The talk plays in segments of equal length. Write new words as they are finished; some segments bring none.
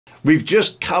We've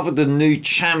just covered the new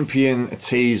champion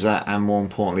teaser and more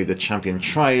importantly the champion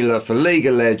trailer for League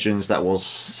of Legends. That was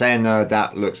Senna.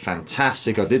 That looked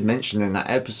fantastic. I did mention in that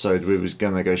episode we was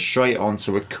going to go straight on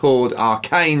to record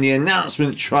Arcane, the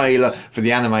announcement trailer for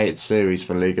the animated series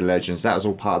for League of Legends. That was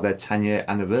all part of their 10-year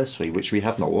anniversary, which we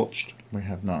have not watched. We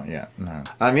have not yet, no.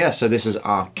 Yeah, so this is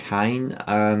Arcane.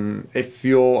 If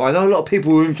you're... I know a lot of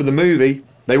people were in for the movie.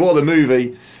 They want the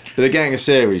movie, but they're getting a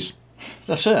series.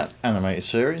 That's it. Animated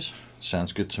series.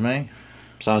 Sounds good to me.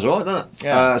 Sounds right, doesn't it?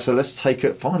 Yeah. So let's take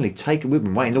it. Finally, take it. We've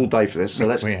been waiting all day for this. So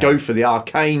let's go for the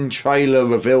Arcane trailer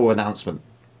reveal announcement.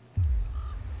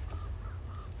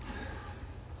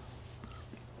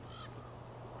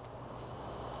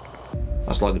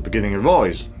 That's like the beginning of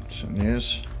Rise. It certainly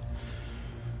is.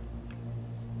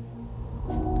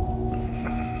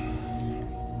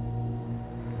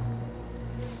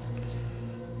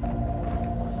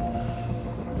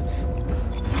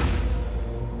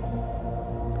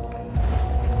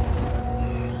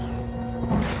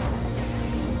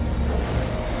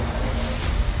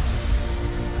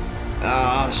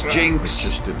 Jinx. We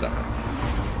just did that one.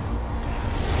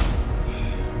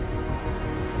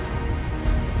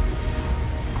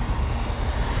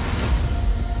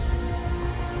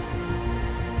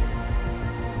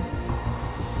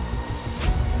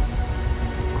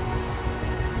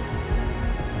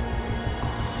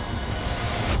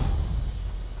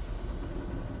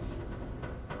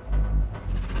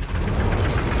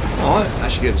 Alright,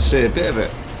 actually get to see a bit of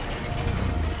it.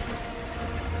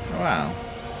 Wow.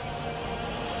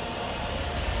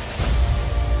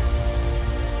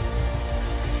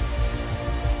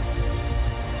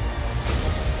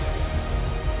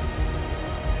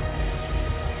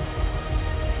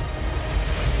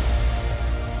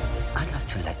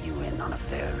 To let you in on a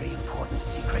very important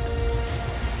secret.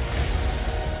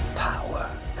 Power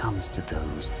comes to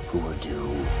those who will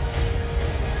do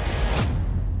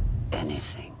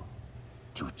anything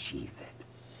to achieve it.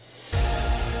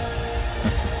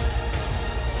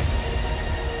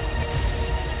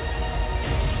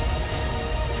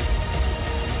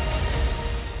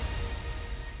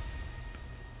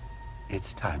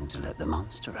 It's time to let the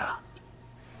monster out.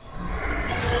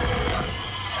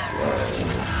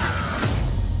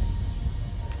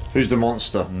 Who's the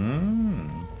monster?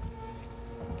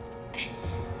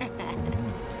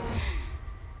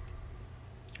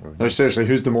 No, seriously,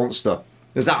 who's the monster?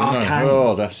 Is that Arcane?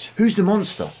 Oh, that's... Who's the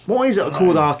monster? Why is it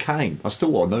called Arcane? I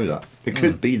still want to know that. It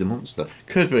could be the monster.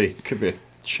 Could be. Could be a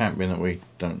champion that we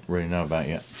don't really know about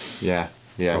yet. Yeah,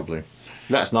 yeah. Probably.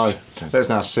 Let us know. Let us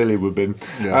know how silly we've been.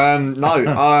 Yeah.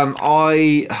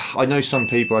 I know some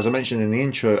people, as I mentioned in the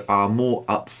intro, are more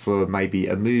up for maybe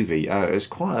a movie. It's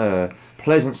quite a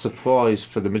pleasant surprise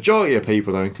for the majority of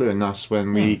people, though, including us,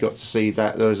 when we got to see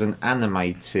that there was an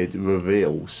animated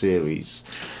reveal series.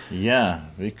 Yeah,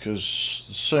 because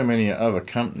so many other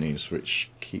companies which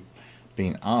keep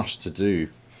being asked to do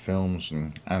films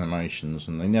and animations,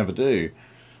 and they never do.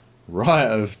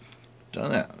 Riot have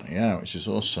done it, yeah, which is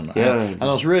awesome. Yeah, and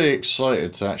I was really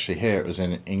excited to actually hear it was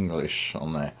in English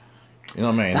on there. You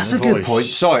know what I mean? That's a good point.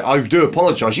 Sorry, I do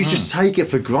apologise. You just take it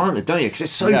for granted, don't you? Because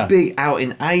it's so Yeah. big out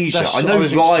in Asia. That's I what know I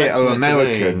was Riot expecting are it to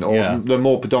American, be, or yeah. they're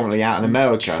more predominantly out in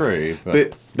America. True,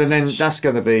 but then that's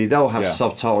going to be, they'll have Yeah.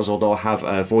 subtitles or they'll have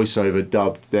a voiceover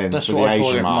dubbed then That's for the what I thought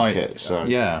Asian it market. might, So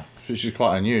yeah, which is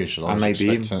quite unusual. I and was maybe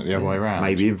even, expecting it the other way around.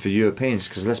 maybe even for Europeans,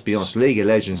 because let's be honest, League of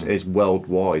Legends is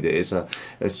worldwide. It's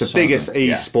the biggest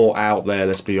yeah. e-sport out there.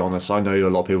 Let's be honest. I know a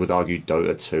lot of people would argue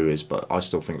Dota 2 is, but I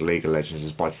still think League of Legends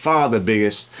is by far the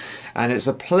biggest. And it's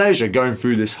a pleasure going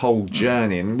through this whole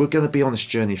journey, and we're going to be on this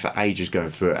journey for ages going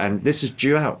through it. And this is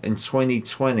due out in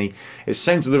 2020. It's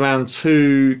centered around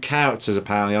 2 characters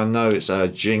apparently. I know it's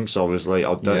Jinx, obviously.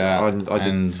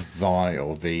 And Vi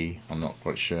or V. I'm not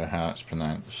quite sure how it's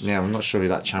pronounced. Yeah, I'm not sure who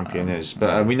that champion is,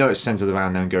 but we know it's centered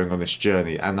around them going on this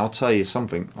journey. And I'll tell you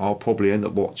something, I'll probably end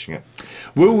up watching it.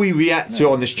 Will we react to it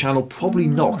on this channel? Probably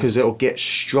not, because it'll get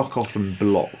struck off and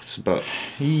blocked. But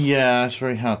yeah, it's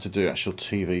very hard to do actual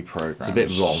TV programs. it's a bit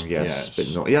wrong, yes. A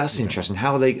bit not. Yeah, that's interesting.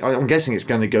 How are they? I'm guessing it's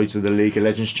going to go to the League of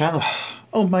Legends channel.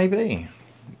 Oh, maybe.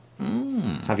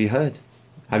 Have you heard?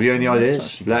 Have you any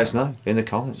ideas? Let us know in the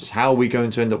comments. How are we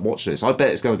going to end up watching this? I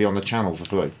bet it's going to be on the channel for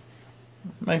free.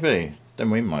 Maybe. Then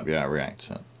we might be able to react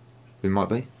to it. We might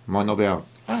be. Might not be out.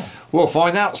 Oh. We'll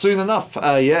find out soon enough.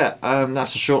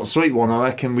 That's a short and sweet one. I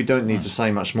reckon we don't need to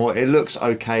say much more. It looks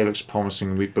okay. It looks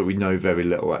promising, but we know very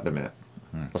little at the minute.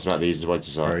 That's about the easiest way to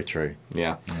say. Very true.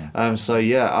 Yeah. So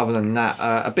yeah, other than that,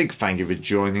 a big thank you for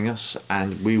joining us,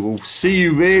 and we will see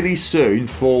you really soon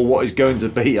for what is going to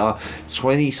be our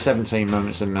 2017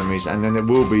 Moments and Memories, and then it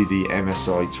will be the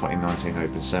MSI 2019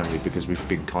 Open Ceremony, because we've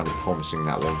been kind of promising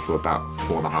that one for about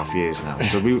 4.5 years now.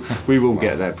 So we will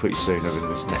get there pretty soon over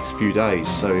this next few days.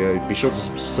 So be sure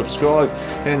to subscribe,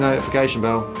 hit the notification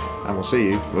bell, and we'll see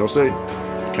you real soon.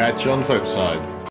 Catch you on the flip side.